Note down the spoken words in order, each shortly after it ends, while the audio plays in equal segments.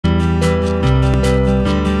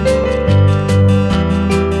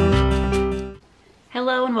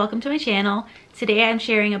welcome to my channel. Today I'm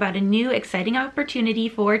sharing about a new exciting opportunity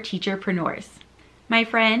for teacherpreneurs. My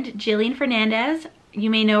friend Jillian Fernandez, you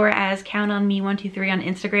may know her as Count on Me 123 on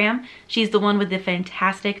Instagram. She's the one with the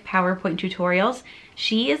fantastic PowerPoint tutorials.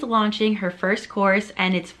 She is launching her first course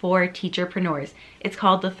and it's for teacherpreneurs. It's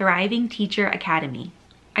called the Thriving Teacher Academy.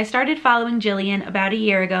 I started following Jillian about a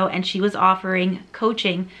year ago and she was offering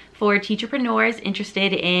coaching for teacherpreneurs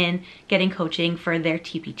interested in getting coaching for their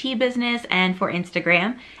TPT business and for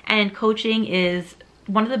Instagram. And coaching is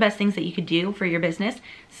one of the best things that you could do for your business.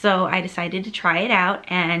 So I decided to try it out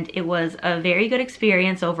and it was a very good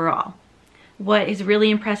experience overall. What has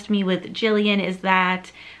really impressed me with Jillian is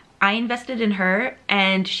that I invested in her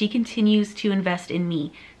and she continues to invest in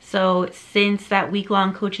me. So since that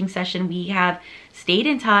week-long coaching session, we have stayed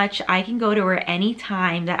in touch. I can go to her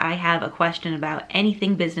anytime that I have a question about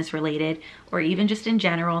anything business related or even just in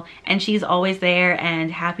general, and she's always there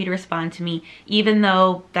and happy to respond to me, even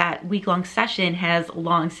though that week-long session has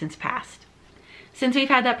long since passed. Since we've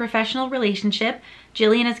had that professional relationship,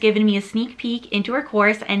 Jillian has given me a sneak peek into her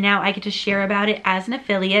course and now I get to share about it as an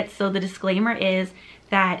affiliate. So the disclaimer is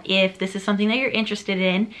that if this is something that you're interested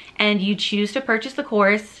in and you choose to purchase the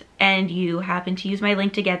course and you happen to use my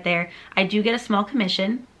link to get there, I do get a small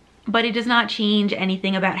commission, but it does not change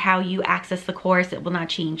anything about how you access the course. It will not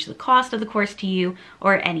change the cost of the course to you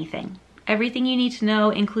or anything. Everything you need to know,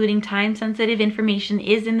 including time-sensitive information,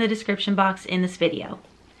 is in the description box in this video.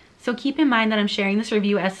 So keep in mind that I'm sharing this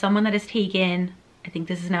review as someone that has taken, I think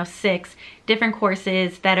this is now 6 different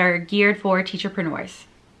courses that are geared for teacherpreneurs.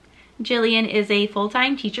 Jillian is a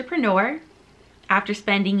full-time teacherpreneur after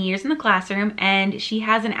spending years in the classroom, and she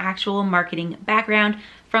has an actual marketing background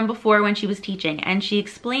from before when she was teaching, and she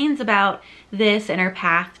explains about this and her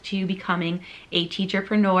path to becoming a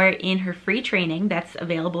teacherpreneur in her free training that's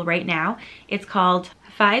available right now. It's called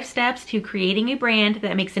 5 Steps to Creating a Brand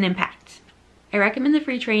That Makes an Impact. I recommend the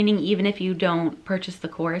free training even if you don't purchase the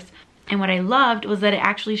course, and what I loved was that it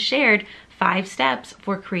actually shared 5 steps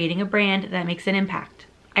for creating a brand that makes an impact.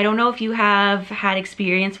 I don't know if you have had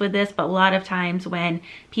experience with this, but a lot of times when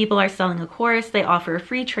people are selling a course, they offer a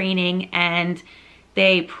free training and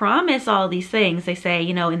they promise all these things. They say,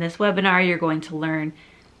 you know, in this webinar, you're going to learn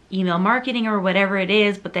email marketing or whatever it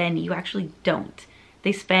is, but then you actually don't.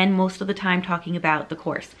 They spend most of the time talking about the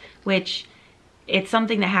course, which it's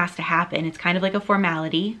something that has to happen. It's kind of like a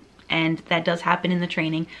formality, and that does happen in the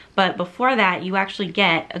training. But before that, you actually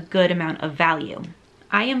get a good amount of value.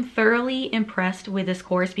 I am thoroughly impressed with this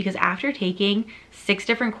course because after taking 6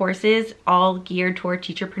 different courses, all geared toward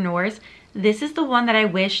teacherpreneurs, this is the one that I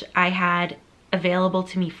wish I had available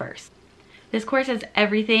to me first. This course has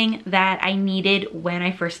everything that I needed when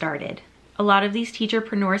I first started. A lot of these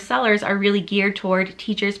teacherpreneur sellers are really geared toward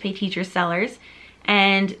teachers pay teachers sellers,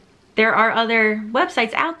 and there are other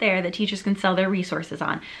websites out there that teachers can sell their resources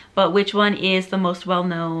on, but which one is the most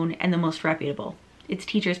well-known and the most reputable? It's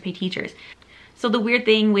Teachers Pay Teachers. So the weird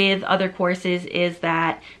thing with other courses is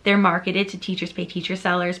that they're marketed to teachers pay teacher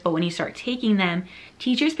sellers, but when you start taking them,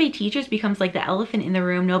 teachers pay teachers becomes like the elephant in the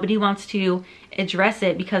room. Nobody wants to address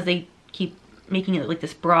it because they keep making it like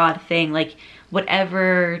this broad thing, like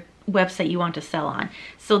whatever website you want to sell on.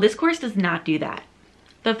 So this course does not do that.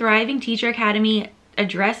 The Thriving Teacher Academy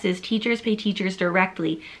addresses teachers pay teachers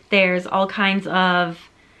directly. There's all kinds of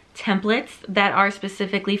templates that are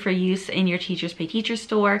specifically for use in your Teachers Pay Teachers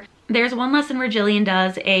store. There's one lesson where Jillian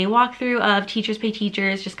does a walkthrough of Teachers Pay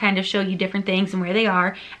Teachers, just kind of show you different things and where they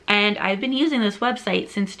are. And I've been using this website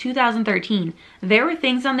since 2013. There were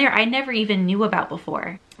things on there I never even knew about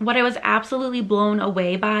before. What I was absolutely blown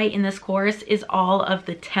away by in this course is all of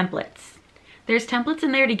the templates. There's templates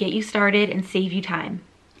in there to get you started and save you time.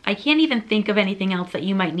 I can't even think of anything else that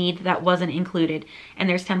you might need that wasn't included. And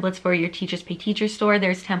there's templates for your Teachers Pay Teachers store.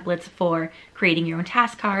 There's templates for creating your own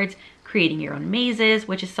task cards, creating your own mazes,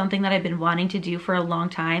 which is something that I've been wanting to do for a long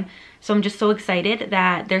time. So I'm just so excited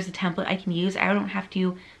that there's a template I can use. I don't have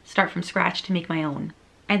to start from scratch to make my own.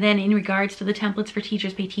 And then in regards to the templates for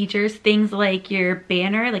Teachers Pay Teachers, things like your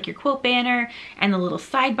banner, like your quote banner and the little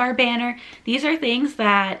sidebar banner, these are things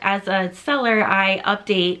that as a seller, I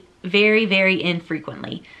update very, very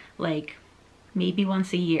infrequently, like maybe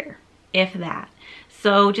once a year, if that.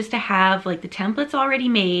 So just to have like the templates already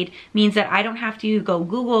made means that I don't have to go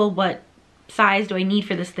Google what size do I need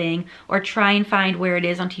for this thing or try and find where it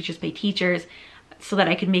is on Teachers Pay Teachers so that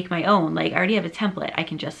I could make my own. Like I already have a template. I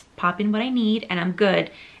can just pop in what I need and I'm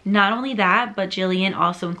good. Not only that, but Jillian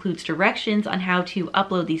also includes directions on how to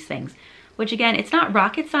upload these things, which again, it's not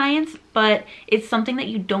rocket science, but it's something that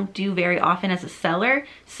you don't do very often as a seller.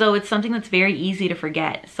 So it's something that's very easy to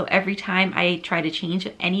forget. So every time I try to change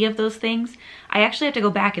any of those things, I actually have to go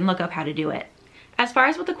back and look up how to do it. As far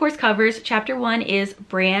as what the course covers, chapter 1 is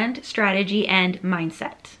brand strategy and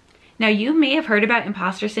mindset. Now, you may have heard about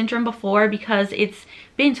imposter syndrome before because it's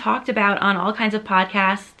been talked about on all kinds of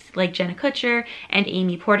podcasts like Jenna Kutcher and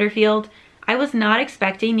Amy Porterfield. I was not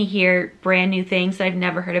expecting to hear brand new things that I've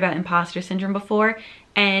never heard about imposter syndrome before,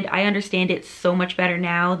 and I understand it so much better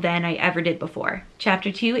now than I ever did before.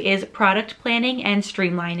 Chapter 2 is product planning and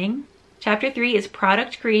streamlining. Chapter 3 is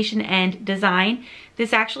product creation and design.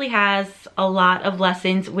 This actually has a lot of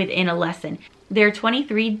lessons within a lesson. There are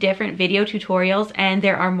 23 different video tutorials and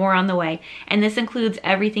there are more on the way. And this includes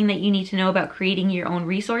everything that you need to know about creating your own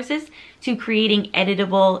resources to creating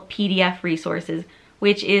editable PDF resources,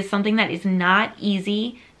 which is something that is not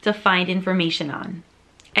easy to find information on.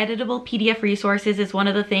 Editable PDF resources is one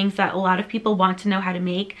of the things that a lot of people want to know how to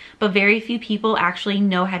make, but very few people actually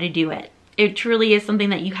know how to do it. It truly is something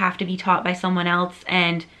that you have to be taught by someone else,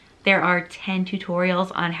 and there are 10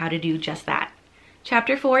 tutorials on how to do just that.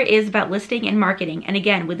 Chapter 4 is about listing and marketing. And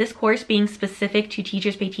again, with this course being specific to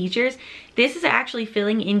Teachers Pay Teachers, this is actually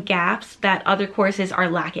filling in gaps that other courses are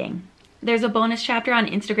lacking. There's a bonus chapter on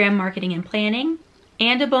Instagram marketing and planning,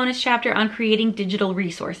 and a bonus chapter on creating digital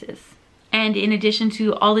resources. And in addition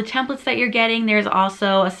to all the templates that you're getting, there's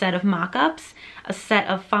also a set of mock-ups, a set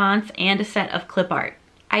of fonts, and a set of clip art.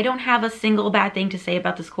 I don't have a single bad thing to say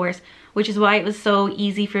about this course, which is why it was so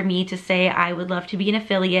easy for me to say I would love to be an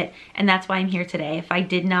affiliate, and that's why I'm here today. If I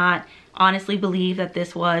did not honestly believe that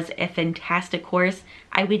this was a fantastic course,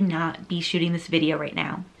 I would not be shooting this video right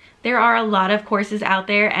now. There are a lot of courses out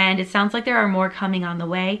there, and it sounds like there are more coming on the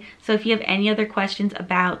way. So if you have any other questions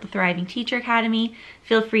about the Thriving Teacher Academy,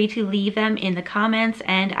 feel free to leave them in the comments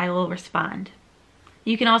and I will respond.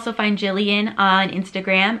 You can also find Jillian on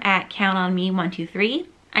Instagram at CountOnMe123,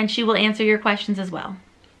 and she will answer your questions as well.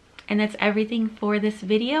 And that's everything for this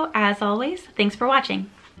video. As always, thanks for watching.